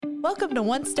Welcome to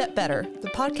One Step Better, the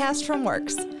podcast from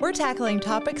Works. We're tackling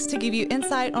topics to give you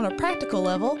insight on a practical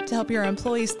level to help your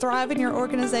employees thrive in your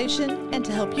organization and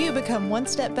to help you become one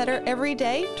step better every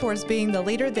day towards being the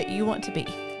leader that you want to be.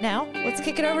 Now, let's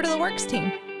kick it over to the Works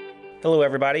team. Hello,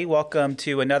 everybody. Welcome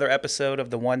to another episode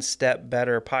of the One Step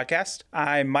Better podcast.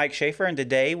 I'm Mike Schaefer, and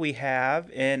today we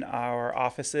have in our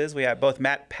offices, we have both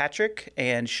Matt Patrick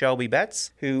and Shelby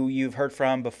Betts, who you've heard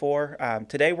from before.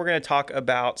 Today, we're going to talk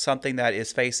about something that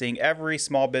is facing every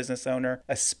small business owner,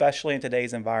 especially in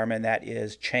today's environment, that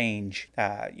is change.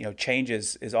 Change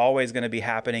is always going to be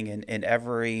happening in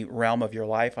every realm of your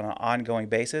life on an ongoing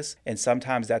basis, and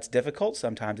sometimes that's difficult,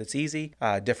 sometimes it's easy.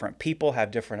 Different people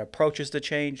have different approaches to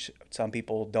change. Some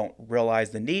people don't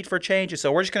realize the need for change.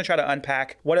 So we're just going to try to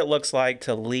unpack what it looks like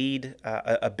to lead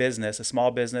a business, a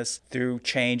small business, through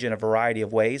change in a variety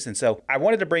of ways. And so I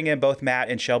wanted to bring in both Matt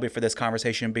and Shelby for this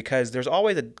conversation because there's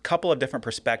always a couple of different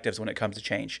perspectives when it comes to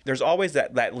change. There's always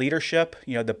that leadership,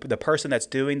 the person that's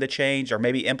doing the change or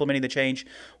maybe implementing the change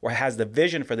or has the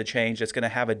vision for the change that's going to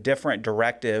have a different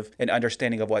directive and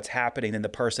understanding of what's happening than the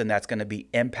person that's going to be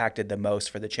impacted the most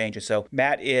for the changes. So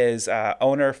Matt is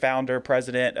owner, founder,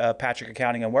 president of Patrick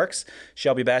Accounting and Works.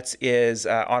 Shelby Betts is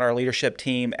on our leadership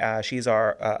team. She's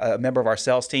a member of our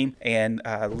sales team and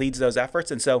leads those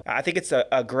efforts. And so I think it's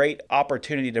a great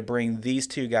opportunity to bring these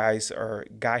two guys, or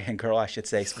guy and girl, I should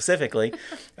say specifically,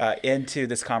 into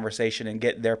this conversation and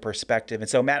get their perspective. And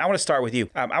so Matt, I want to start with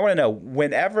you. I want to know,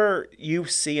 whenever you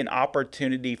see an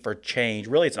opportunity for change,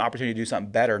 really it's an opportunity to do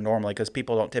something better normally because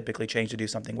people don't typically change to do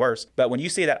something worse. But when you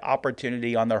see that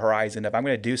opportunity on the horizon of I'm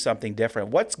going to do something different,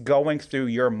 what's going through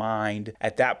your mind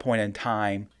at that point in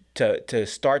time to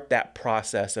start that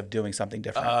process of doing something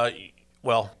different?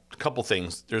 Well, a couple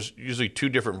things. There's usually two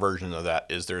different versions of that.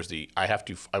 There's the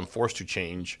I'm forced to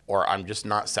change, or I'm just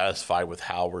not satisfied with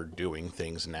how we're doing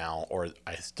things now, or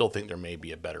I still think there may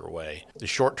be a better way. The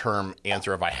short-term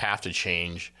answer of I have to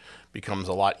change becomes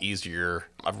a lot easier.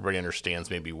 Everybody understands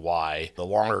maybe why. The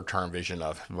longer-term vision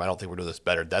of I don't think we're doing this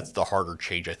better, that's the harder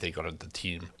change, I think, on the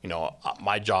team.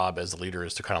 My job as a leader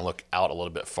is to kind of look out a little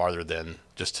bit farther than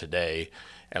just today,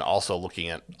 and also looking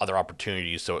at other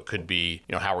opportunities. So it could be,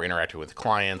 how we're interacting with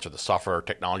clients, or the software or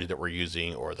technology that we're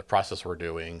using, or the process we're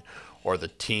doing, or the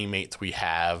teammates we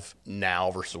have now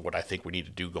versus what I think we need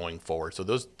to do going forward. So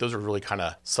those are really kind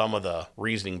of some of the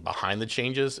reasoning behind the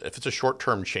changes. If it's a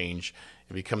short-term change,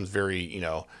 it becomes very,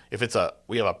 if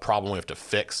we have a problem we have to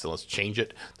fix, then let's change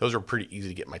it. Those are pretty easy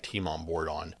to get my team on board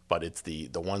on. But it's the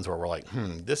ones where we're like,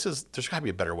 there's got to be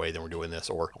a better way than we're doing this.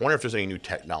 Or I wonder if there's any new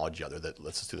technology out there that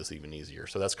lets us do this even easier.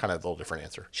 So that's kind of a little different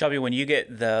answer. Shelby, when you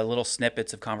get the little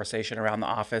snippets of conversation around the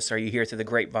office, or you hear through the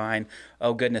grapevine,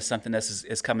 oh goodness, something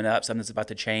is coming up, something's about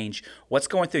to change, what's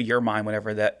going through your mind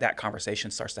whenever that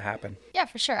conversation starts to happen? Yeah,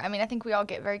 for sure. I think we all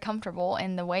get very comfortable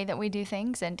in the way that we do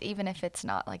things. And even if it's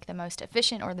not like the most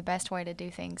efficient or the best way to do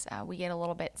things, we get a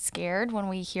little bit scared when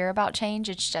we hear about change.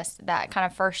 It's just that kind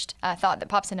of first thought that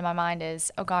pops into my mind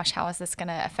is, oh gosh, how is this going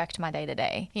to affect my day to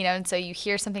day? And so you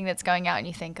hear something that's going out and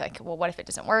you think like, well, what if it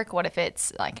doesn't work? What if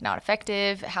it's like not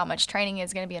effective? How much training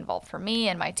is going to be involved for me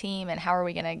and my team? And how are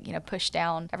we going to, push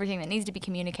down everything that needs to be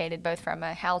communicated, both from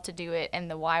a how to do it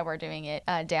and the why we're doing it,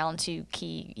 down to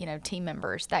key, team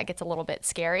members? That gets a little bit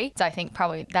scary. So I think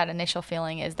probably that initial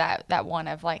feeling is that one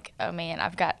of like, oh man, I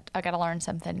got to learn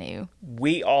something new.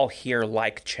 We all here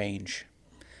like change.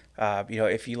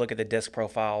 If you look at the DISC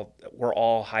profile, we're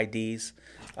all high Ds.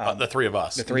 The three of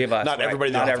us. The three of us. Not right? everybody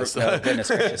in the office. No, goodness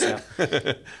gracious.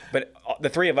 No. But the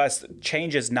three of us,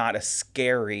 change is not a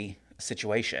scary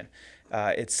situation.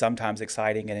 It's sometimes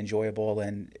exciting and enjoyable,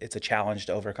 and it's a challenge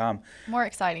to overcome. More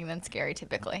exciting than scary,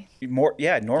 typically. Normally.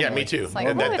 Yeah, me too. Like,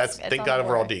 and that's thank God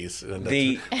we're all Ds.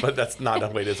 But that's not the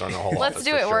way it is on the whole Let's office.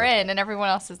 do it. We're in, and everyone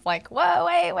else is like, whoa,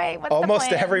 wait, what's almost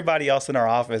the plan? everybody else in our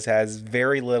office has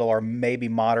very little or maybe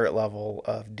moderate level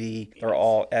of D. They're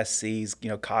all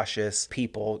SCs, cautious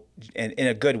people, in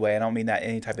a good way. I don't mean that in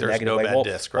any type of negative way.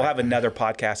 We'll have another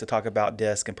podcast to talk about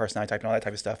DISC and personality type and all that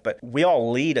type of stuff. But we all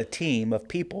lead a team of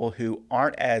people who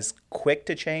aren't as quick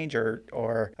to change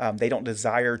or they don't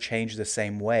desire change the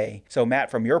same way. So Matt,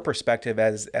 from your perspective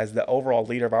as the overall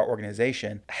leader of our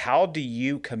organization, how do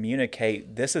you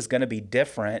communicate this is going to be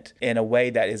different in a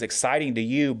way that is exciting to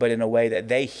you, but in a way that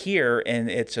they hear and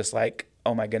it's just like,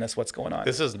 oh my goodness, what's going on?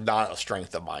 This is not a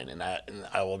strength of mine, and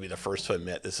I will be the first to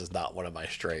admit this is not one of my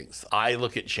strengths. I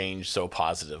look at change so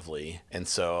positively, and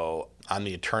so I'm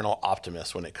the eternal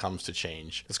optimist when it comes to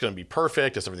change. It's going to be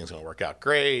perfect. Everything's going to work out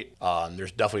great.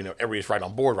 There's definitely everybody's right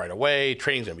on board right away.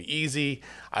 Training's going to be easy.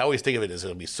 I always think of it as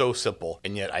going to be so simple,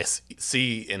 and yet I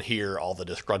see and hear all the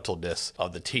disgruntledness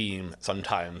of the team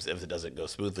sometimes if it doesn't go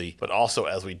smoothly. But also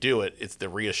as we do it, it's the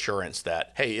reassurance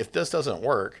that, hey, if this doesn't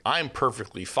work, I'm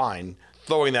perfectly fine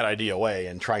throwing that idea away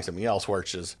and trying something else,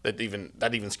 which is that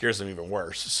even scares them even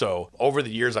worse. So over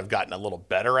the years, I've gotten a little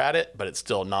better at it, but it's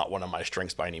still not one of my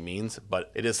strengths by any means.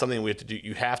 But it is something we have to do.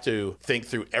 You have to think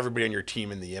through everybody on your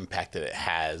team and the impact that it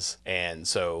has. And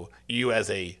so you as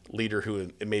a leader who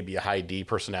it may be a high D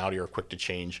personality or quick to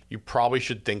change, you probably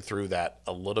should think through that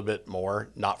a little bit more,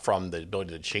 not from the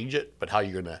ability to change it, but how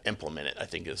you're going to implement it, I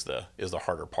think is the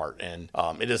harder part. And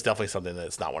it is definitely something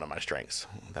that's not one of my strengths.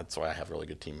 That's why I have really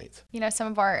good teammates. Some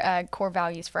of our core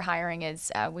values for hiring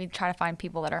is we try to find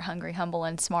people that are hungry, humble,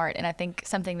 and smart. And I think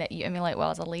something that you emulate well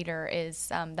as a leader is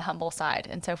the humble side.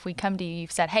 And so if we come to you,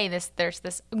 you've said, hey, there's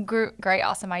this great,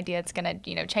 awesome idea. It's going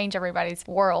to, change everybody's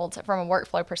world from a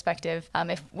workflow perspective.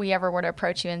 If we ever were to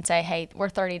approach you and say, hey, we're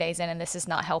 30 days in and this is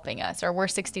not helping us, or we're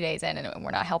 60 days in and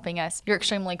we're not helping us, you're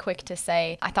extremely quick to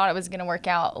say, I thought it was going to work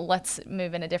out. Let's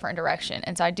move in a different direction.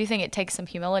 And so I do think it takes some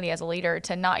humility as a leader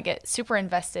to not get super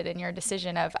invested in your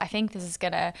decision of, I think this is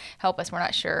going to help us, we're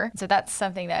not sure. So that's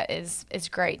something that is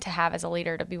great to have as a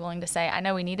leader, to be willing to say, I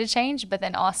know we need to change, but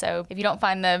then also if you don't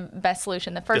find the best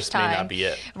solution the first time, this may not be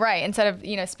it. Right, instead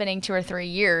of spending 2 or 3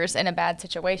 years in a bad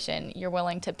situation, you're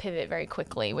willing to pivot very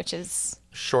quickly, which is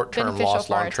short-term loss,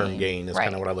 long-term gain is right.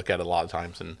 kind of what I look at a lot of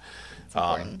times. And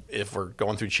if we're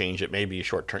going through change, it may be a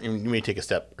short-term. You may take a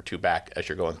step or two back as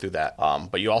you're going through that.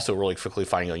 But you also really quickly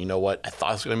find, you know what? I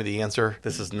thought this was going to be the answer.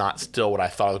 This is not still what I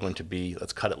thought it was going to be.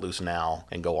 Let's cut it loose now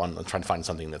and go on and try to find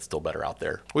something that's still better out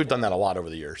there. We've done that a lot over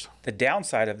the years. The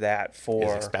downside of that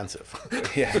It's expensive.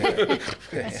 Yeah.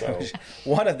 So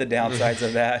one of the downsides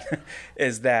of that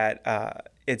is that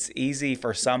it's easy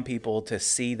for some people to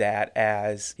see that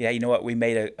as, yeah, you know what, we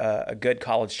made a good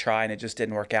college try and it just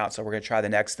didn't work out, so we're going to try the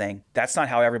next thing. That's not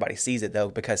how everybody sees it, though,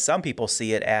 because some people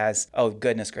see it as, oh,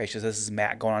 goodness gracious, this is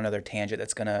Matt going on another tangent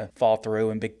that's going to fall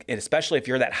through. And especially if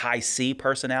you're that high C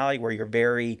personality where you're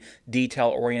very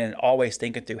detail-oriented and always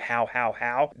thinking through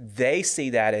how, they see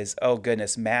that as, oh,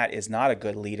 goodness, Matt is not a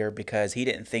good leader because he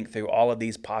didn't think through all of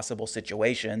these possible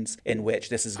situations in which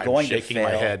this is going to fail. I'm shaking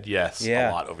my head, yes, a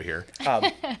lot over here.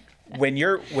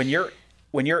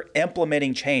 When you're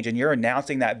implementing change and you're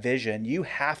announcing that vision, you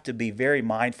have to be very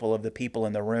mindful of the people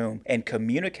in the room and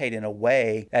communicate in a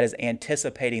way that is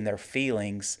anticipating their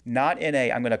feelings, not in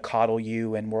a I'm going to coddle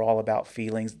you and we're all about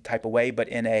feelings type of way, but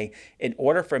in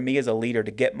order for me as a leader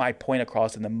to get my point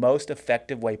across in the most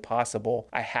effective way possible,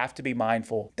 I have to be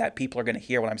mindful that people are going to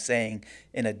hear what I'm saying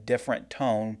in a different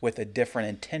tone with a different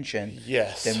intention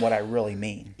than what I really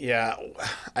mean. Yeah,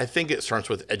 I think it starts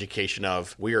with education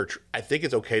of I think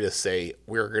it's okay to say,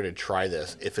 we're going to try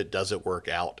this. If it doesn't work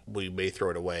out, we may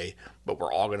throw it away, but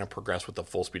we're all going to progress with the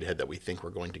full speed ahead that we think we're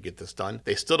going to get this done.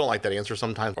 They still don't like that answer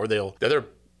sometimes, or the other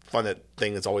fun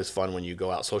thing that's always fun when you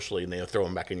go out socially and they'll throw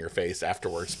them back in your face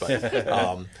afterwards. But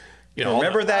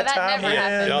remember that time?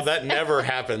 That never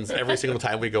happens every single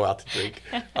time we go out to drink.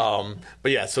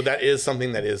 But yeah, so that is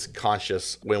something that is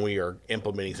conscious when we are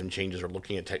implementing some changes or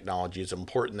looking at technology. It's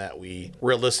important that we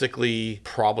realistically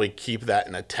probably keep that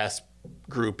in a test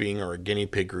grouping or a guinea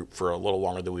pig group for a little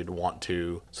longer than we'd want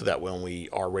to, so that when we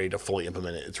are ready to fully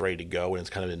implement it, it's ready to go and it's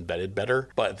kind of embedded better.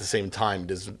 But at the same time,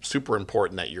 it is super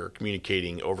important that you're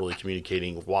overly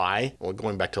communicating why. Well,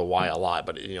 going back to why a lot,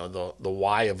 but the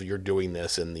why of you're doing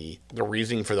this and the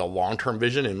reasoning for the long-term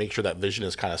vision, and make sure that vision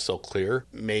is kind of so clear,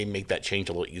 may make that change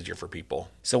a little easier for people.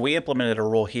 So we implemented a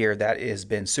rule here that has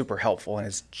been super helpful,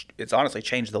 and it's honestly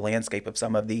changed the landscape of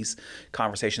some of these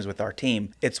conversations with our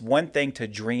team. It's one thing to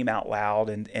dream out loud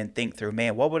and think through,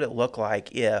 man, what would it look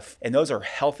like if, and those are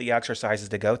healthy exercises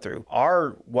to go through.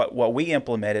 What we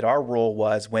implemented, our rule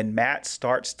was when Matt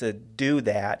starts to do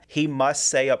that, he must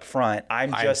say up front,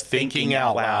 I'm just thinking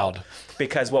out loud.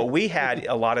 Because what we had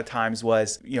a lot of times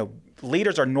was,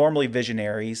 leaders are normally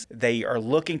visionaries. They are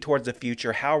looking towards the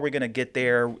future. How are we going to get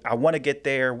there? I want to get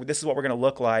there. This is what we're going to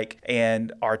look like.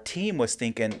 And our team was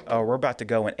thinking, oh, we're about to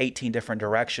go in 18 different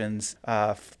directions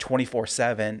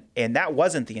 24/7. And that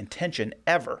wasn't the intention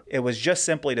ever. It was just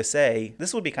simply to say,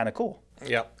 this would be kind of cool.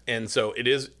 Yeah. And so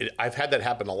I've had that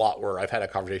happen a lot where I've had a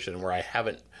conversation where I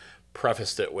haven't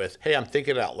prefaced it with, hey, I'm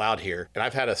thinking out loud here. And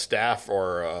I've had a staff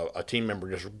or a team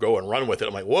member just go and run with it.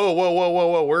 I'm like,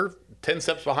 whoa, we're 10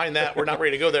 steps behind that. We're not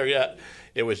ready to go there yet.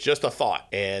 It was just a thought.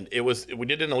 And we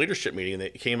did it in a leadership meeting, and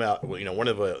it came out, one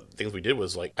of the things we did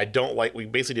was like, we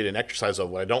basically did an exercise of,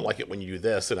 well, I don't like it when you do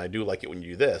this, and I do like it when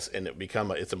you do this. And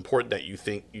it's important that you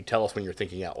tell us when you're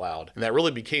thinking out loud. And that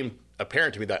really became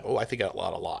apparent to me that, I think out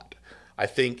loud a lot. I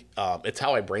think it's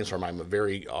how I brainstorm. I'm a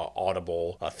very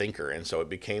audible thinker. And so it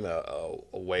became a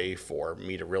way for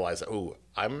me to realize that,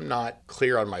 I'm not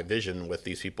clear on my vision with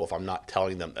these people if I'm not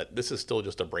telling them that this is still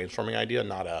just a brainstorming idea,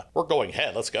 not we're going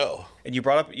ahead, let's go. And you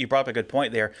brought up a good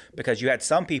point there, because you had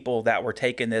some people that were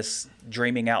taking this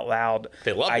dreaming out loud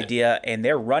idea and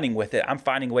they're running with it. I'm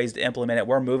finding ways to implement it.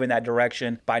 We're moving that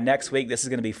direction. By next week, this is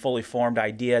going to be fully formed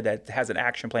idea that has an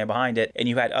action plan behind it. And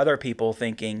you had other people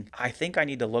thinking, I think I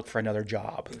need to look for another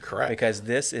job. Correct. Because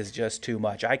this is just too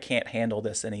much. I can't handle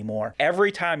this anymore.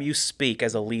 Every time you speak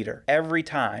as a leader,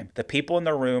 the people in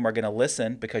the room are going to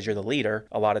listen because you're the leader.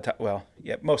 A lot of time,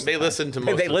 most they of the listen time.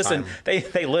 to most They of the listen. time.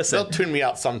 They listen. They'll tune me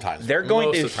out sometimes. They're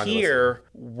going to hear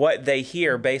what they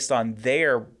hear based on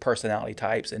their personality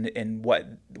types and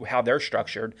how they're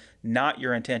structured, not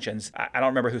your intentions. I don't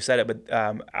remember who said it, but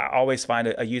I always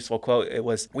find a useful quote. It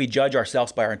was, we judge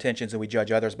ourselves by our intentions and we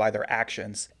judge others by their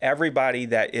actions. Everybody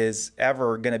that is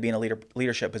ever going to be in a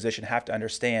leadership position have to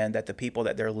understand that the people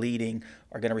that they're leading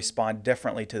are going to respond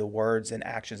differently to the words and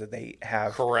actions that they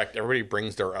have. Correct. Everybody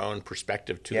brings their own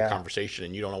perspective to the conversation,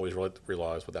 and you don't always really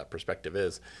realize what that perspective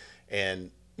is.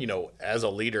 And, as a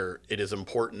leader, it is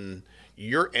important.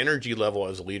 Your energy level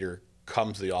as a leader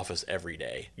comes to the office every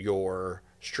day. Your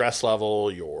stress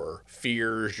level, your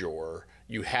fears,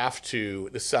 you have to,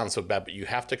 this sounds so bad, but you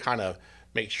have to kind of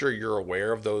make sure you're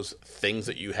aware of those things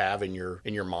that you have in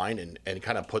your mind and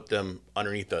kind of put them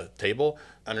underneath the table,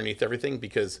 underneath everything.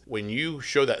 Because when you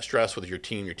show that stress with your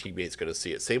team, your teammates going to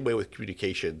see it. Same way with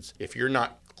communications. If you're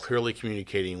not clearly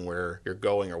communicating where you're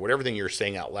going or whatever thing you're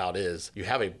saying out loud is, you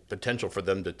have a potential for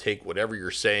them to take whatever you're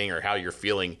saying or how you're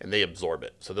feeling and they absorb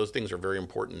it. So those things are very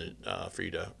important for you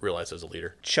to realize as a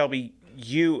leader. Shelby,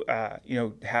 you're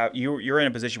in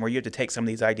a position where you have to take some of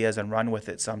these ideas and run with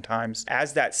it sometimes.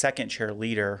 As that second chair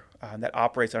leader that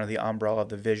operates under the umbrella of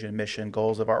the vision, mission,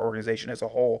 goals of our organization as a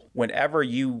whole, whenever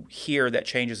you hear that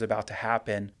change is about to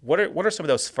happen, what are some of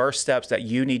those first steps that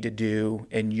you need to do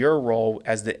in your role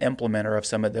as the implementer of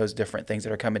some of those different things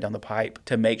that are coming down the pipe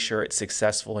to make sure it's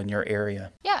successful in your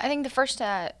area? Yeah, I think the first,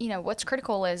 what's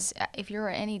critical is if you're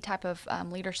in any type of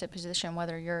leadership position,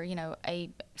 whether you're, a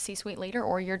C-suite leader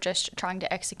or you're just trying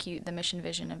to execute the mission,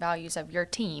 vision, and values of your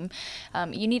team,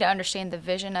 you need to understand the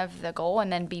vision of the goal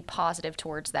and then be positive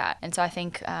towards that. And so I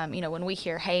think, when we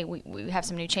hear, hey, we have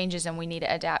some new changes and we need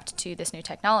to adapt to this new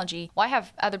technology, well, I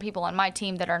have other people on my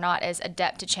team that are not as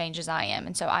adept to change as I am.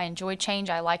 And so I enjoy change.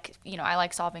 I like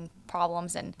solving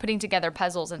problems and putting together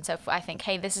puzzles. And so if I think,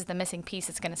 hey, this is the missing piece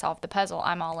that's going to solve the puzzle,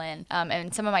 I'm all in.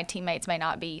 And some of my teammates may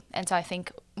not be. And so I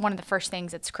think one of the first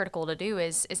things that's critical to do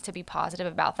is to be positive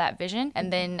about that vision,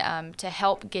 and then to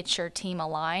help get your team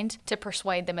aligned, to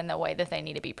persuade them in the way that they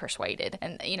need to be persuaded.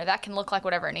 And, that can look like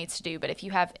whatever it needs to do. But if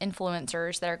you have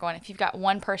influencers that are if you've got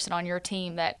one person on your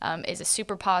team that is a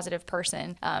super positive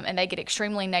person, and they get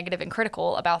extremely negative and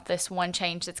critical about this one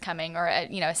change that's coming or,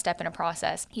 a step in a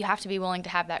process, you have to be willing to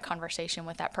have that conversation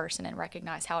with that person and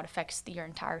recognize how it affects your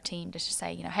entire team. Just to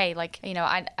say, hey,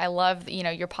 I love,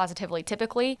 your positivity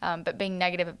typically, but being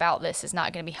negative about this is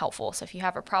not going to be helpful. So if you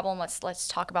have a problem, let's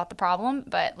talk about the problem,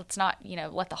 but let's not,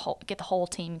 get the whole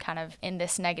team kind of in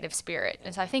this negative spirit.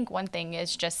 And so I think one thing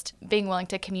is just being willing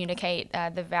to communicate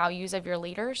the values of your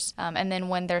leaders, and then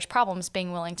when there's problems,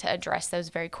 being willing to address those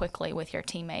very quickly with your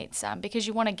teammates, because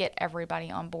you want to get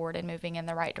everybody on board and moving in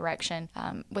the right direction.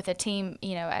 With a team,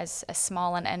 as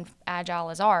small and agile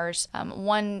as ours,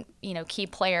 one key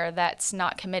player that's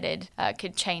not committed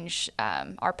could change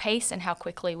our pace and how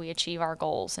quickly we achieve our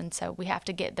goals. And so we have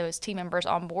to get those team members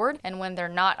on board, and when they're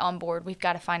not on board, we've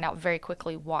got to find out very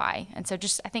quickly why. And so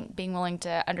just I think being willing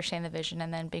to understand the vision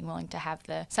and then being willing to have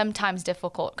the sometimes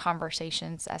difficult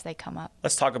conversations as they come up.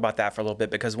 Let's talk about that for a little bit,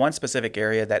 because one specific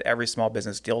area that every small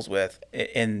business deals with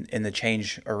in the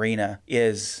change arena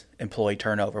is employee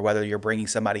turnover, whether you're bringing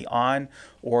somebody on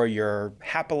or you're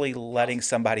happily letting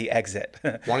somebody exit.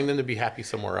 Wanting them to be happy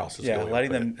somewhere else is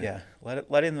letting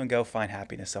them go find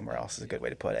happiness somewhere else is a good way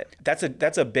to put it.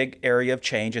 That's a big area of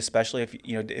change, especially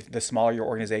if the smaller your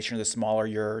organization, the smaller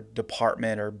your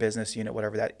department or business unit,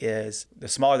 whatever that is, the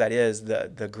smaller that is,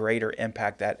 the greater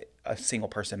impact that a single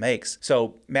person makes.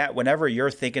 So Matt, whenever you're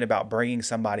thinking about bringing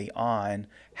somebody on,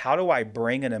 how do I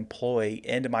bring an employee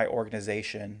into my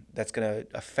organization that's going to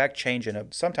affect change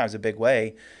in sometimes a big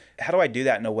way? How do I do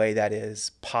that in a way that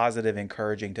is positive,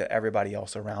 encouraging to everybody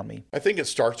else around me? I think it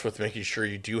starts with making sure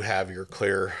you do have your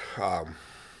clear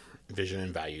vision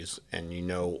and values, and you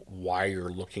know why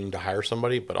you're looking to hire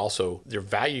somebody, but also your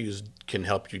values can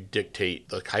help you dictate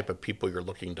the type of people you're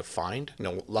looking to find.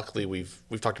 Luckily we've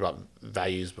talked about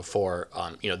values before.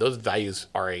 Those values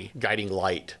are a guiding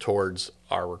light towards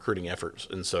our recruiting efforts.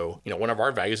 And so, one of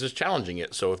our values is challenging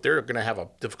it. So if they're going to have a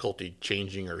difficulty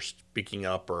changing or speaking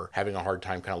up or having a hard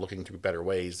time kind of looking through better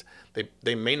ways, that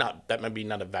might be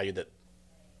not a value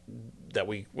that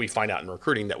we find out in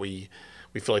recruiting that we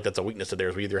feel like that's a weakness of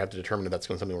theirs. We either have to determine if that's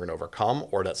something we're going to overcome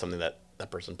or that's something that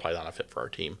person's probably not a fit for our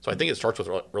team. So I think it starts with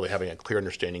really having a clear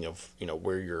understanding of,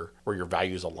 where your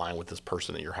values align with this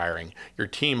person that you're hiring. Your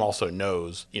team also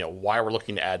knows, why we're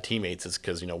looking to add teammates is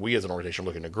because, we as an organization are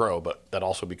looking to grow, but that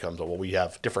also becomes, we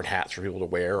have different hats for people to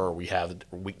wear, or we have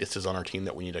weaknesses on our team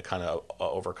that we need to kind of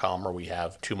overcome, or we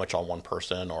have too much on one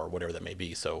person or whatever that may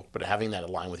be. So, but having that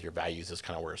align with your values is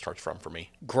kind of where it starts from for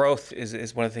me. Growth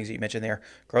is one of the things that you mentioned there.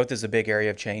 Growth is a big area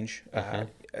of change.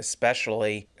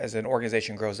 Especially as an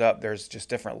organization grows up, there's just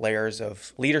different layers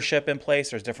of leadership in place.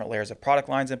 There's different layers of product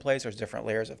lines in place. There's different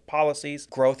layers of policies.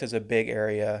 Growth is a big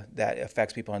area that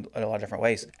affects people in a lot of different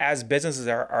ways. As businesses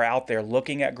are out there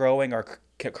looking at growing or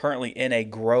currently in a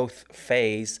growth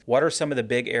phase, what are some of the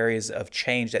big areas of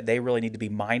change that they really need to be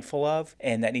mindful of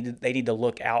and that they need to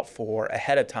look out for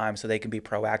ahead of time so they can be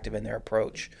proactive in their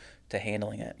approach to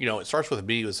handling it? It starts with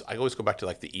me. I always go back to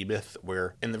like the E-Myth,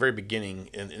 where in the very beginning,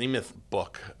 in the E-Myth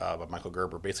book by Michael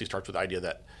Gerber, basically starts with the idea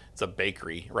that it's a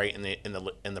bakery, right? And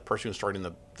the person who's starting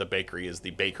the bakery is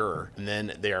the baker, and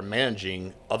then they are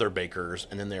managing other bakers,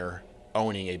 and then they're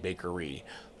owning a bakery.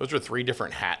 Those are three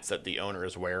different hats that the owner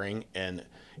is wearing, and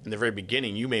in the very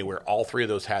beginning, you may wear all three of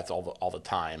those hats all the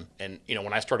time. And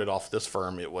when I started off this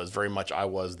firm, it was very much I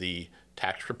was the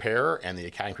tax preparer and the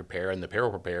accounting preparer and the payroll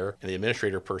preparer and the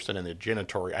administrator person and the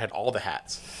janitorial. I had all the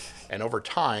hats. And over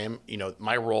time,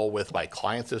 my role with my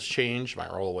clients has changed. My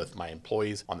role with my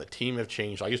employees on the team have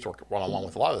changed. I used to work one-on-one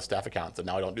with a lot of the staff accountants, and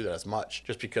now I don't do that as much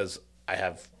just because I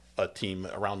have a team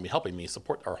around me helping me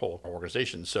support our whole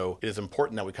organization. So it is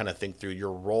important that we kind of think through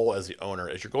your role as the owner.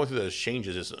 As you're going through those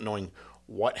changes, is knowing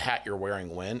what hat you're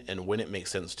wearing when, and when it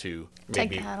makes sense to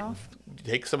maybe take the hat off.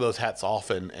 Take some of those hats off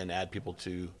and add people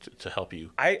to help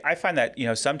you. I find that,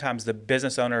 sometimes the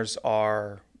business owners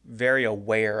are very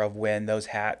aware of when those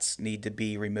hats need to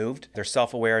be removed. They're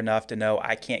self-aware enough to know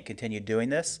I can't continue doing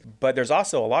this. But there's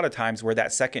also a lot of times where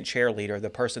that second chair leader,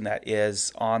 the person that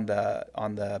is on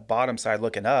the bottom side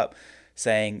looking up,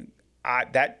 saying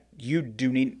you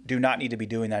do not need to be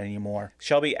doing that anymore.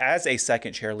 Shelby, as a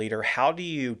second chair leader, how do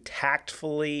you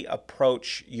tactfully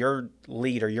approach your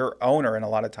lead or your owner in a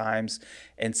lot of times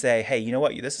and say, hey, you know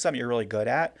what, this is something you're really good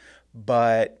at,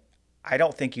 but I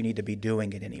don't think you need to be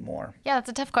doing it anymore? Yeah, that's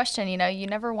a tough question. You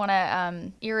never want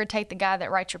to irritate the guy that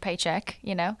writes your paycheck.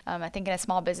 I think in a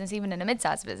small business, even in a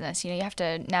mid-sized business, you have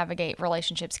to navigate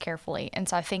relationships carefully. And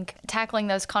so I think tackling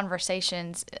those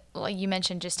conversations, like you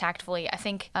mentioned, just tactfully, I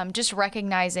think just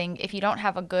recognizing if you don't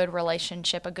have a good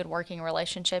relationship, a good working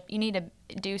relationship, you need to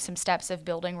do some steps of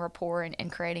building rapport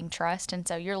and creating trust. And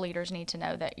so your leaders need to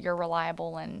know that you're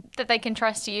reliable and that they can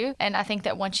trust you. And I think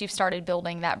that once you've started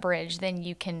building that bridge, then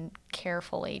you can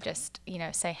carefully just,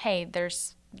 say, hey,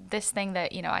 there's this thing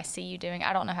that, I see you doing.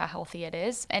 I don't know how healthy it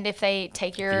is. And if they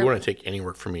take If you want to take any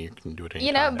work from me, you can do it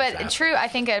anytime. But true, I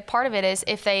think a part of it is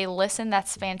if they listen,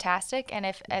 that's fantastic. And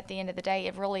if at the end of the day,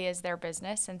 it really is their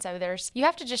business. And so you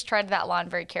have to just tread that line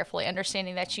very carefully,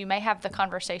 understanding that you may have the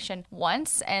conversation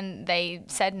once and they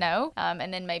said no.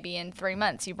 And then maybe in 3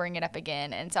 months you bring it up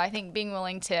again. And so I think being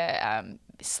willing to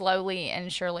slowly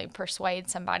and surely persuade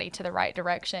somebody to the right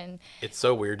direction. It's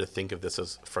so weird to think of this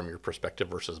as from your perspective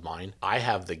versus mine. I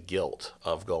have the guilt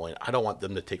of going, I don't want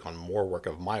them to take on more work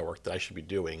of my work that I should be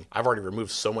doing. I've already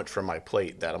removed so much from my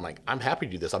plate that I'm like, I'm happy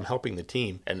to do this. I'm helping the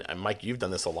team. And Mike, you've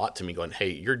done this a lot to me, going, hey,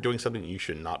 you're doing something you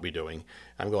should not be doing.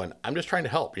 I'm going, I'm just trying to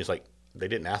help. He's like, they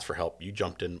didn't ask for help. You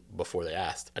jumped in before they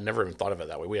asked. I never even thought of it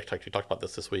that way. We actually talked about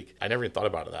this week. I never even thought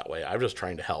about it that way. I'm just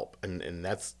trying to help. And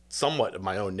that's somewhat of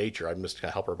my own nature. I'm just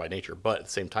a helper by nature. But at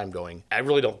the same time going, I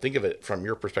really don't think of it from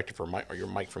your perspective or your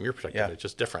Mike from your perspective. Yeah. It's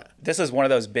just different. This is one of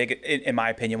those big, in my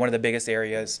opinion, one of the biggest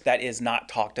areas that is not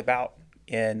talked about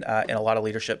in a lot of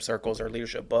leadership circles or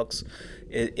leadership books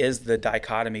is the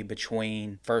dichotomy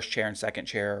between first chair and second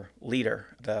chair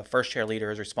leader. The first chair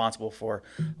leader is responsible for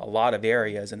a lot of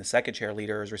areas, and the second chair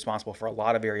leader is responsible for a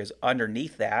lot of areas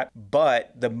underneath that.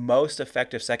 But the most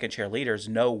effective second chair leaders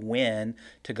know when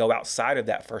to go outside of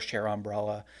that first chair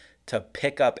umbrella to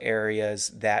pick up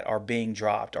areas that are being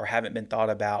dropped or haven't been thought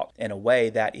about in a way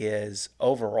that is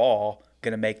overall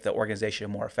going to make the organization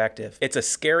more effective. It's a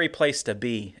scary place to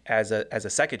be as a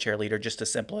second chair leader, just to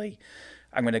simply,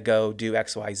 I'm going to go do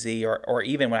X, Y, Z, or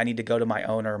even when I need to go to my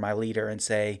owner or my leader and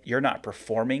say, you're not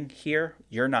performing here.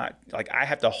 You're not, like, I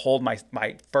have to hold my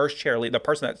first chair leader, the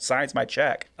person that signs my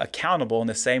check, accountable in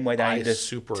the same way that I need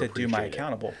to do my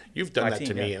accountable. You've done that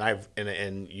to me,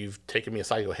 and you've taken me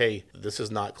aside and go, hey, this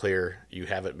is not clear. You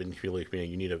haven't been clearly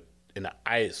communicating. You need to, and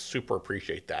I super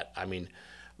appreciate that. I mean,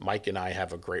 Mike and I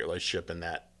have a great relationship in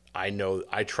that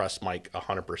I trust Mike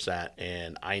 100%,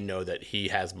 and I know that he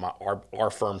has our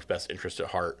firm's best interest at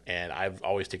heart. And I've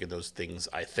always taken those things,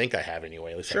 I think I have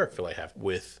anyway, at least I feel I have,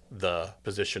 with the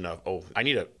position of, I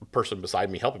need a person beside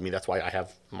me helping me. That's why I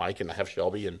have Mike and I have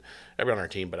Shelby and everyone on our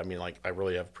team. But I mean, like, I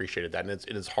really have appreciated that. And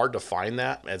it's hard to find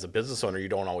that. As a business owner, you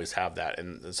don't always have that.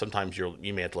 And sometimes you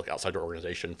may have to look outside your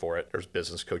organization for it. There's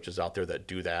business coaches out there that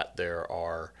do that.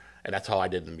 And that's how I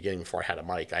did in the beginning. Before I had a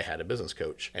mic, I had a business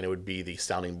coach, and it would be the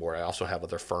sounding board. I also have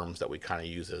other firms that we kind of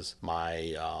use as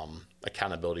my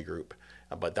accountability group.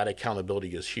 But that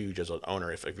accountability is huge as an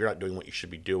owner. If you're not doing what you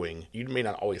should be doing, you may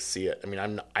not always see it. I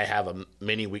mean, I have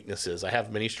many weaknesses. I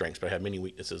have many strengths, but I have many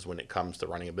weaknesses when it comes to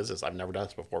running a business. I've never done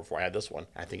this before I had this one.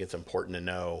 I think it's important to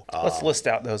know. Let's list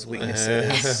out those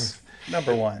weaknesses.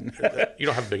 Number one. You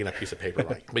don't have a big enough piece of paper,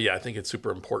 Mike. But yeah, I think it's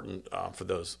super important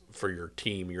for your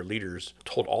team, your leaders,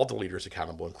 to hold all the leaders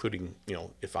accountable, including,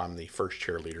 if I'm the first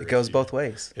chair leader. It goes both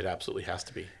ways. It absolutely has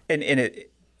to be. And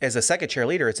it, as a second chair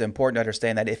leader, it's important to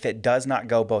understand that if it does not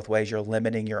go both ways, you're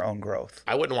limiting your own growth.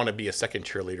 I wouldn't want to be a second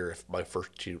chair leader if my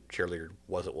first chair leader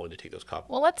wasn't willing to take those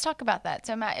comments. Well, let's talk about that.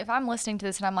 So, Matt, if I'm listening to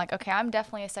this and I'm like, okay, I'm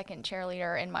definitely a second chair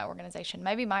leader in my organization.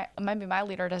 Maybe my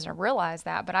leader doesn't realize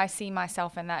that, but I see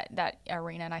myself in that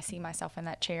arena, and I see myself in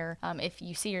that chair. If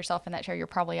you see yourself in that chair, you're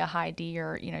probably a high D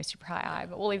or super high I,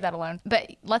 but we'll leave that alone.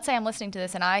 But let's say I'm listening to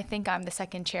this and I think I'm the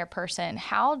second chair person.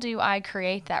 How do I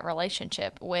create that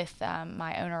relationship with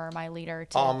my owner or my leader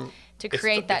to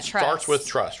create that trust? It starts with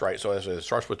trust, right? So it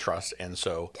starts with trust. And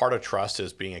so part of trust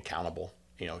is being accountable.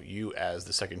 You as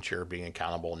the second chair being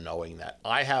accountable, knowing that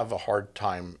I have a hard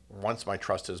time, once my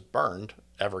trust is burned,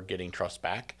 ever getting trust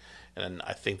back. And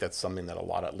I think that's something that a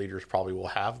lot of leaders probably will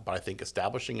have. But I think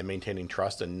establishing and maintaining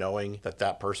trust and knowing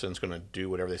that person's going to do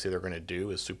whatever they say they're going to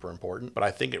do is super important. But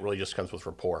I think it really just comes with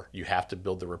rapport. You have to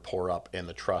build the rapport up and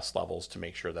the trust levels to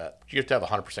make sure that you have to have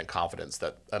 100% confidence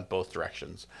that in both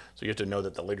directions. So you have to know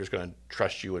that the leader's going to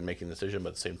trust you in making the decision, but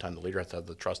at the same time, the leader has to have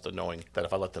the trust of knowing that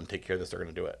if I let them take care of this, they're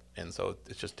going to do it. And so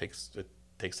it just takes the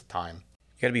time.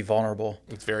 You got to be vulnerable.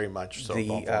 It's very much so.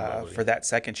 For that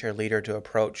second chair leader to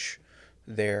approach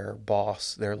their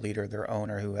boss, their leader, their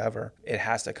owner, whoever, it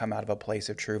has to come out of a place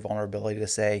of true vulnerability to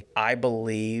say, I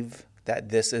believe that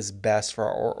this is best for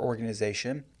our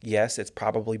organization. Yes, it's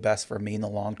probably best for me in the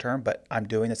long term, but I'm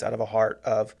doing this out of a heart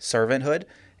of servanthood.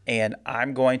 And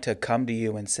I'm going to come to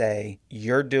you and say,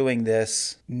 you're doing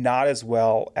this not as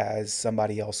well as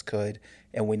somebody else could,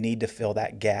 and we need to fill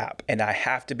that gap. And I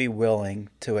have to be willing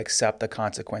to accept the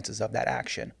consequences of that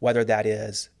action, whether that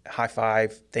is high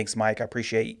five, thanks, Mike, I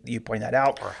appreciate you pointing that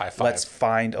out. Or high five. Let's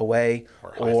find a way.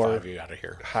 Or high five you out of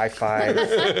here. High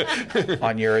five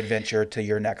on your adventure to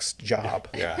your next job.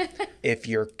 Yeah. If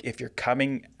you're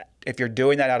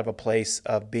doing that out of a place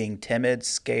of being timid,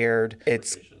 scared,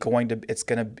 it's going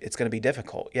to be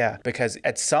difficult. Yeah, because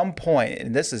at some point,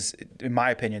 and this is, in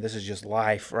my opinion, this is just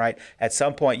life, right? At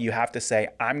some point, you have to say,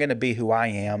 I'm going to be who I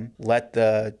am. Let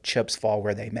the chips fall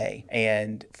where they may.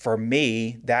 And for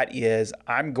me, that is,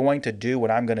 I'm going to do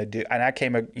what I'm going to do. And I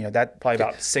came, that probably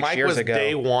about 6 years ago. Mike was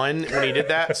day one when he did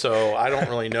that, so I don't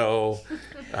really know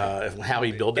how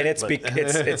he built it.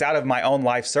 And it's out of my own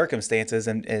life circumstances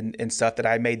and stuff that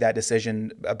I made that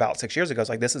decision about 6 years ago. It's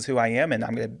like, this is who I am, and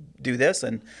I'm going to do this,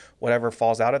 and whatever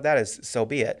falls out of that is so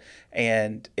be it.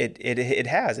 And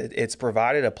it's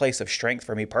provided a place of strength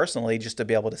for me personally, just to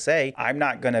be able to say, I'm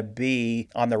not going to be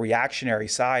on the reactionary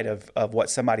side of what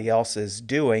somebody else is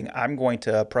doing. I'm going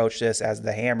to approach this as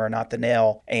the hammer, not the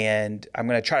nail. And I'm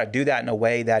going to try to do that in a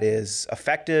way that is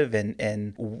effective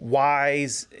and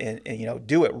wise and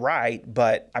do it right.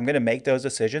 But I'm going to make those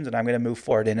decisions and I'm going to move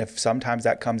forward. And if sometimes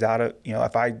that comes out of,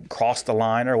 if I cross the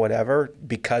line or whatever,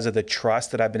 because of the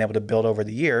trust that I've been able to build over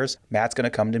the years, Matt's going to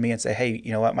come to me and say, hey,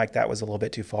 you know what, Mike, that was a little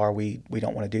bit too far. We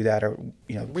don't want to do that, or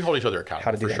we hold each other accountable.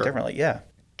 How to do that differently. Yeah.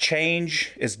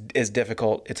 Change is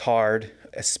difficult. It's hard.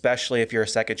 especially if you're a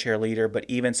second chair leader, but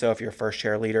even so if you're a first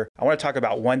chair leader. I want to talk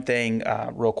about one thing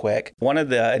real quick. One of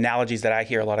the analogies that I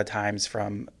hear a lot of times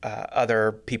from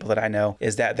other people that I know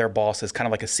is that their boss is kind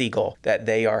of like a seagull, that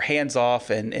they are hands off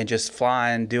and just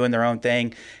flying, doing their own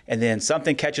thing. And then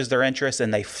something catches their interest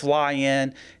and they fly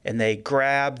in and they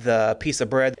grab the piece of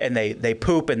bread and they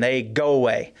poop and they go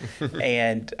away.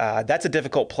 And that's a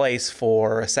difficult place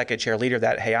for a second chair leader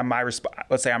that, hey,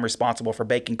 let's say I'm responsible for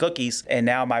baking cookies and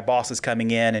now my boss is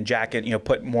coming in and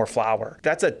put more flour.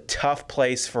 That's a tough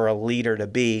place for a leader to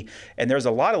be. And there's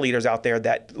a lot of leaders out there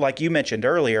that, like you mentioned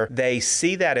earlier, they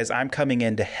see that as I'm coming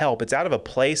in to help. It's out of a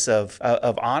place of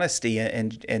honesty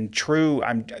and true,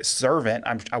 I'm a servant,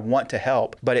 I want to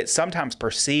help. But it's sometimes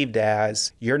perceived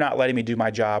as you're not letting me do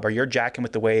my job, or you're jacking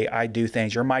with the way I do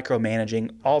things, you're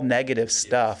micromanaging, all negative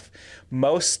stuff.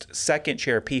 Most second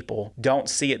chair people don't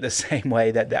see it the same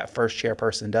way that first chair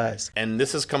person does. And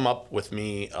this has come up with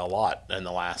me a lot in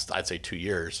the last, I'd say, 2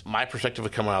 years. My perspective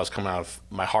was coming out of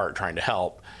my heart trying to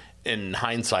help. In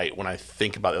hindsight, when I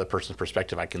think about the other person's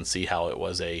perspective, I can see how it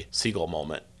was a seagull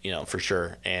moment, for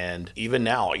sure. And even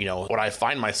now, what I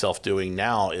find myself doing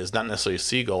now is not necessarily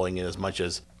seagulling in as much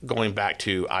as going back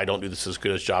to, I don't do this as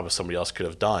good a job as somebody else could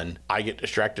have done. I get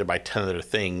distracted by 10 other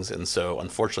things. And so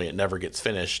unfortunately, it never gets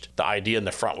finished. The idea in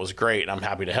the front was great and I'm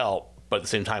happy to help. But at the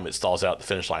same time, it stalls out the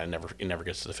finish line and it never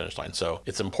gets to the finish line. So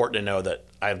it's important to know that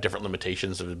I have different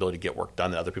limitations of the ability to get work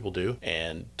done than other people do,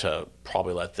 and to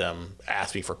probably let them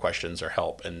ask me for questions or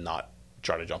help and not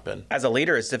try to jump in. As a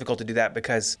leader, it's difficult to do that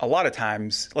because a lot of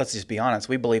times, let's just be honest,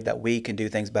 we believe that we can do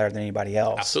things better than anybody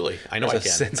else. Absolutely. I know There's I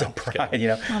can. a sense of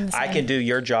pride, I can do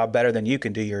your job better than you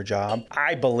can do your job.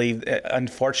 I believe,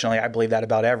 unfortunately, I believe that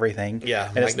about everything. Yeah,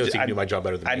 Mike knows he can do my job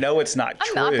better than me. I know it's not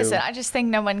true. I'm the opposite. I just think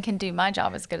no one can do my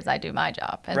job as good as I do my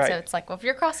job. And so it's like, well, if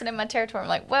you're crossing in my territory, I'm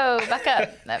like, whoa, back up.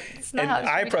 That's not how it should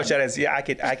I be approach done. that as,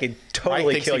 I could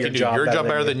totally kill your job. Your job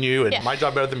better than you, and Yeah. my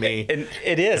job better than me. And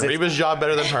it is. And Reba's job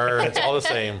better than her. It's all the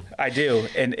same. I do,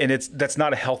 and that's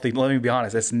not a healthy. Let me be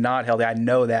honest, it's not healthy. I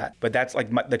know that, but that's like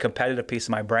the competitive piece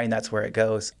of my brain. That's where it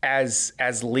goes. As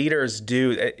leaders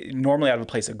do, normally out of a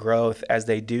place of growth, as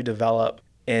they do develop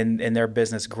and their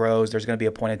business grows, there's going to be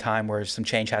a point in time where some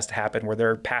change has to happen, where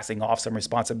they're passing off some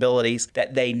responsibilities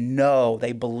that they know,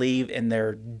 they believe in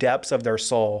their depths of their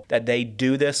soul that they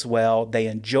do this well, they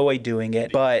enjoy doing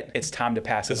it, but it's time to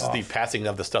pass it off. This is the passing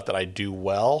of the stuff that I do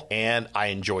well and I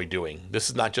enjoy doing. This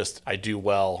is not just I do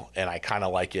well and I kind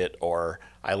of like it, or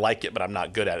I like it but I'm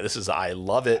not good at it. This is I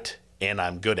love it and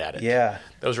I'm good at it. Yeah.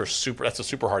 That's a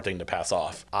super hard thing to pass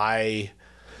off. I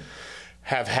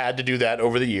have had to do that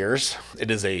over the years.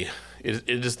 That's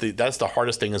the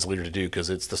hardest thing as a leader to do,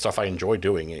 because it's the stuff I enjoy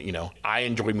doing. I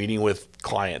enjoy meeting with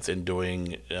clients and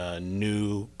doing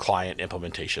new client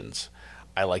implementations.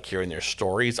 I like hearing their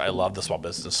stories. I love the small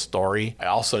business story. I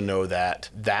also know that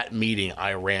meeting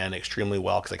I ran extremely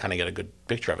well because I kind of get a good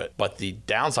picture of it. But the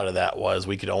downside of that was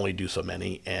we could only do so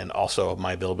many, and also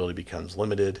my availability becomes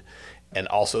limited. And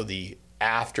also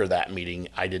after that meeting,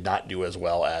 I did not do as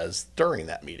well as during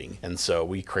that meeting. And so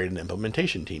we created an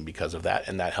implementation team because of that.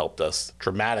 And that helped us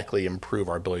dramatically improve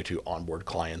our ability to onboard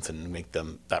clients and make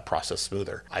that process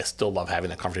smoother. I still love having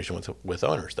that conversation with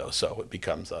owners, though. So it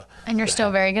becomes And you're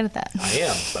still very good at that. I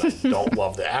am, but I don't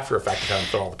love the after effect of having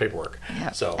to fill all the paperwork.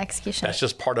 Yep, So execution. That's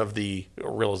just part of the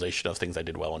realization of things I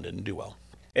did well and didn't do well.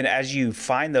 And as you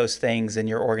find those things in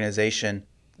your organization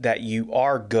that you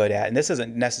are good at, and this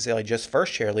isn't necessarily just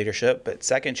first chair leadership, but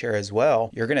second chair as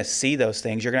well, you're going to see those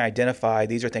things. You're going to identify,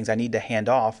 these are things I need to hand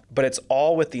off, but it's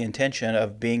all with the intention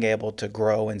of being able to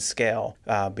grow and scale.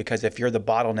 Because if you're the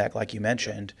bottleneck, like you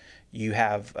mentioned, you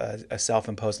have a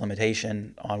self-imposed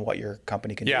limitation on what your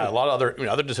company can do. Yeah, a lot of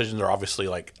other decisions are obviously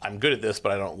like, I'm good at this,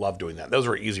 but I don't love doing that. Those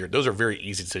are easier. Those are very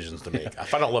easy decisions to make.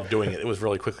 If I don't love doing it, it was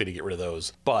really quickly to get rid of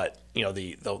those. But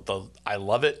the I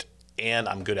love it and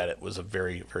I'm good at it was a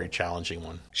very, very challenging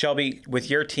one. Shelby, with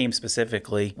your team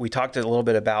specifically, we talked a little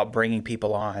bit about bringing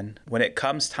people on. When it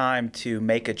comes time to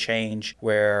make a change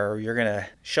where you're going to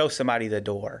show somebody the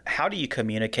door, how do you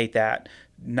communicate that,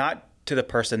 not to the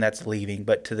person that's leaving,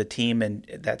 but to the team and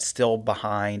that's still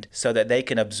behind, so that they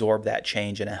can absorb that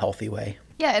change in a healthy way?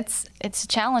 Yeah, it's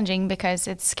challenging because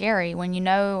it's scary when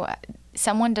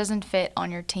someone doesn't fit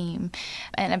on your team,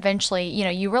 and eventually,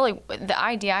 the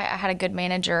idea, I had a good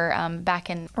manager back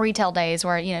in retail days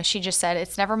where, she just said,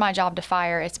 it's never my job to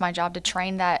fire, it's my job to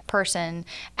train that person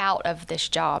out of this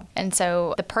job. And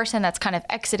so the person that's kind of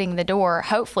exiting the door,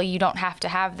 hopefully you don't have to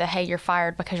have the, hey, you're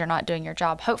fired because you're not doing your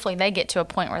job. Hopefully they get to a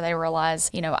point where they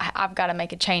realize, I've got to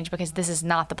make a change because this is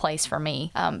not the place for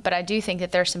me. But I do think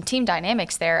that there's some team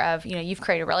dynamics there of, you've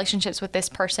created relationships with this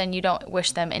person. You don't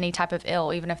wish them any type of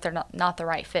ill, even if they're not the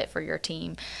right fit for your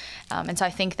team. And so I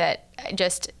think that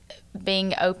just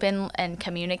being open and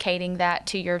communicating that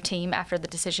to your team after the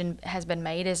decision has been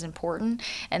made is important,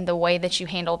 and the way that you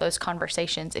handle those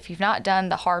conversations. If you've not done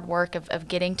the hard work of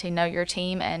getting to know your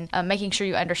team and making sure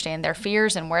you understand their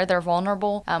fears and where they're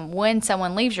vulnerable, when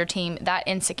someone leaves your team, that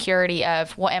insecurity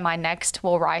of what am I next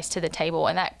will rise to the table,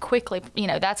 and that quickly,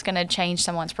 that's going to change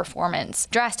someone's performance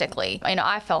drastically.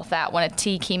 I felt that when a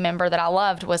key member that I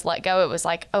loved was let go, it was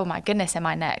like, oh my goodness, am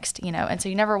I next? And so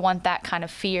you never want that kind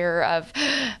of fear of,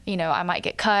 I might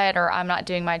get cut or I'm not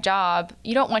doing my job.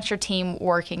 You don't want your team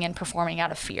working and performing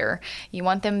out of fear. You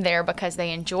want them there because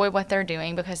they enjoy what they're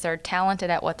doing, because they're talented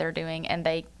at what they're doing, and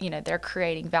they're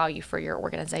creating value for your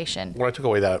organization. What I took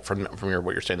away that from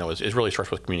what you're saying though is really starts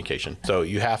with communication. So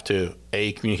you have to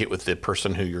communicate with the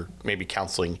person who you're maybe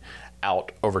counseling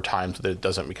out over time so that it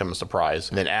doesn't become a surprise.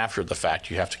 And then after the fact,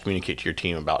 you have to communicate to your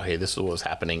team about, hey, this is what's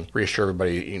happening. Reassure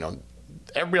everybody,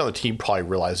 everybody on the team probably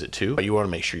realizes it too, but you want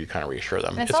to make sure you kind of reassure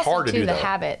them. And it's hard to do the that.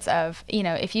 Habits of,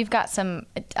 if you've got some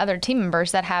other team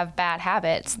members that have bad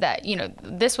habits that,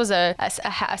 this was a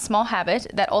small habit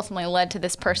that ultimately led to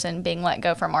this person being let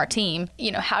go from our team.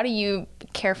 How do you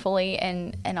carefully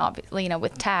and obviously,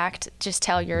 with tact, just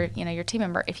tell your team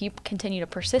member, if you continue to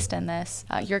persist in this,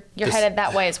 you're headed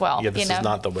that way as well. Yeah, this is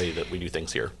not the way that we do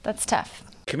things here. That's tough.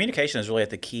 Communication is really at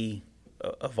the key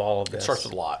of all of this. It starts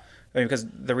with a lot. Because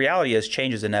the reality is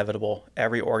change is inevitable.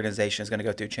 Every organization is going to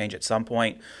go through change at some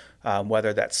point,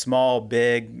 whether that's small,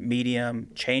 big, medium,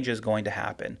 change is going to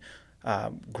happen.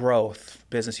 Growth,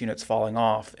 business units falling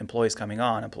off, employees coming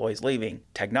on, employees leaving,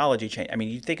 technology change.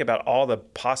 You think about all the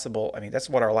possible, that's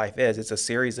what our life is. It's a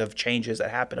series of changes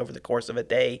that happen over the course of a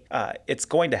day. It's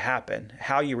going to happen.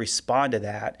 How you respond to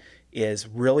that is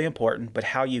really important, but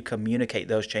how you communicate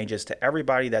those changes to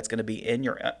everybody that's going to be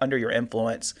under your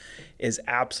influence is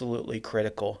absolutely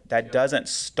critical. That doesn't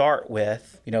start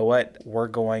with, we're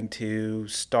going to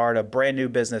start a brand new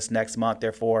business next month,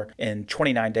 therefore in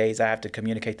 29 days I have to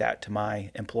communicate that to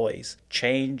my employees.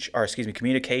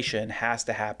 Communication has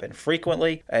to happen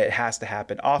frequently, it has to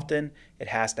happen often, it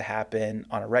has to happen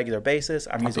on a regular basis.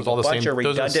 I'm using a bunch of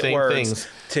redundant words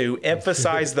to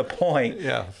emphasize the point.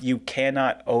 Yeah. You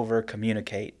cannot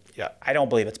over-communicate. Yeah, I don't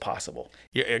believe it's possible.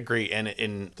 Yeah, I agree. And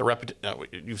in the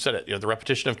you've said it. The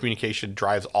repetition of communication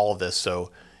drives all of this.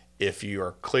 So if you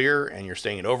are clear and you're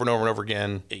saying it over and over and over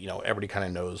again, everybody kind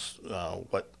of knows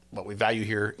what we value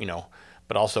here.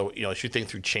 But also, as you think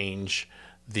through change,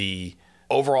 the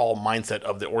overall mindset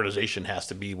of the organization has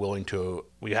to be willing to.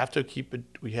 We have to keep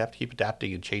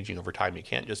adapting and changing over time. You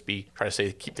can't just try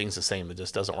to keep things the same. It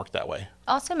just doesn't work that way.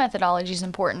 Also, methodology is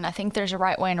important. I think there's a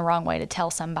right way and a wrong way to tell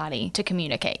somebody to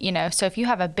communicate. So if you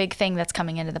have a big thing that's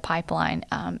coming into the pipeline,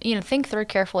 think through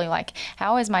carefully, like,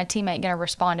 how is my teammate going to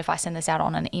respond if I send this out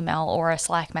on an email or a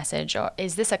Slack message? Or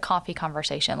is this a coffee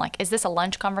conversation? Like, is this a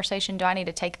lunch conversation? Do I need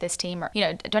to take this team, or do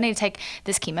I need to take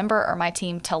this key member or my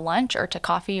team to lunch or to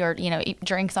coffee or eat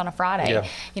drinks on a Friday?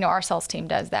 Yeah. Our sales team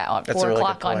does that at 4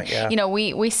 o'clock on. Yeah.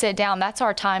 We sit down. That's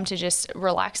our time to just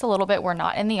relax a little bit. We're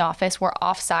not in the office. We're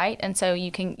off site, and so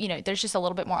you can, there's just a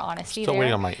little bit more honesty. Still there.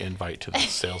 waiting on my invite to the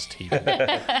sales team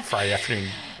Friday afternoon.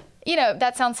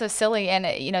 That sounds so silly, and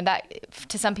that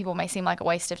to some people may seem like a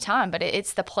waste of time, but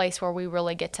it's the place where we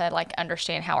really get to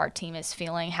understand how our team is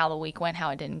feeling, how the week went, how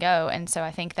it didn't go. And so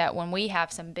I think that when we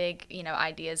have some big,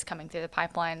 ideas coming through the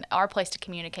pipeline, our place to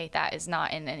communicate that is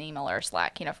not in an email or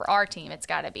Slack. For our team, it's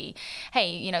got to be,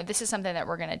 hey, this is something that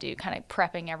we're going to do, kind of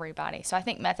prepping everybody. So I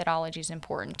think methodology is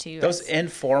important too. Those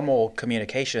informal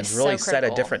communications really set a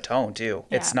different tone too.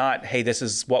 Yeah. It's not, hey, this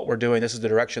is what we're doing, this is the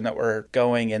direction that we're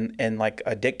going in like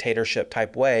a dictatorship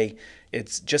type way.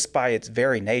 It's just by its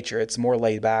very nature, it's more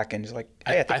laid back and just like,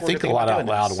 hey, I think a lot out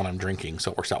loud when I'm drinking,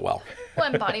 so it works out well.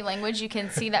 Well, in body language, you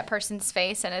can see that person's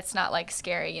face, and it's not like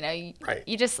scary. You know, Right.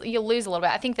 you'll lose a little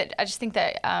bit. I just think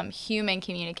that human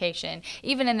communication,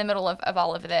 even in the middle of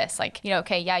all of this, like, you know,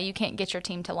 okay, yeah, you can't get your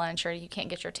team to lunch, or you can't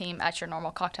get your team at your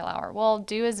normal cocktail hour. Well,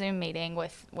 do a Zoom meeting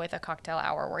with a cocktail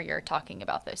hour where you're talking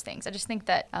about those things. I just think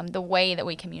that the way that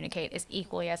we communicate is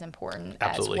equally as important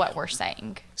Absolutely. as what we're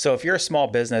saying. So if you're a small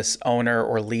business owner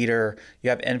or leader,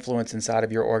 you have influence inside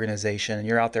of your organization, and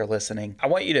you're out there listening, I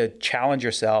want you to challenge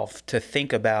yourself to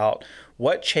think about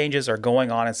what changes are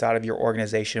going on inside of your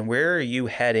organization. Where are you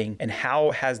heading, and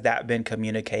how has that been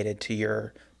communicated to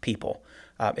your people?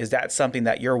 Is that something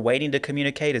that you're waiting to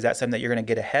communicate? Is that something that you're going to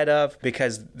get ahead of?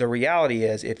 Because the reality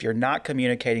is, if you're not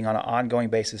communicating on an ongoing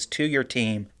basis to your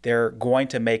team, they're going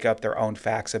to make up their own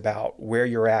facts about where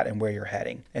you're at and where you're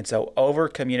heading. And so over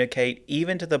communicate,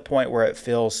 even to the point where it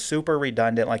feels super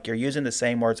redundant, like you're using the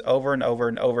same words over and over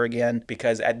and over again,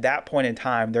 because at that point in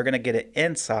time, they're going to get an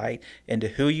insight into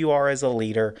who you are as a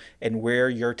leader and where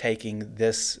you're taking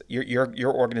this,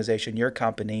 your organization, your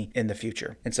company in the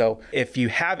future. And so if you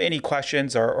have any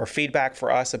questions or feedback for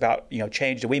us about,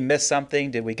 change, did we miss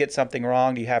something? Did we get something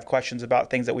wrong? Do you have questions about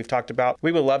things that we've talked about?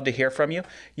 We would love to hear from you.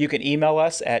 You can email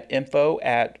us at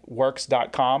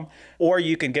info@works.com, or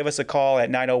you can give us a call at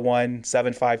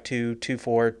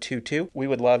 901-752-2422. We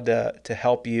would love to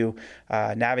help you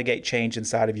navigate change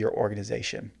inside of your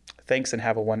organization. Thanks, and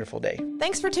have a wonderful day.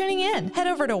 Thanks for tuning in. Head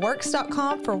over to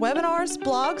works.com for webinars,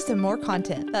 blogs, and more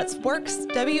content. That's works,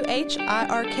 WHIRKS.com.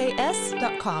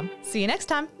 See you next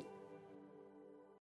time.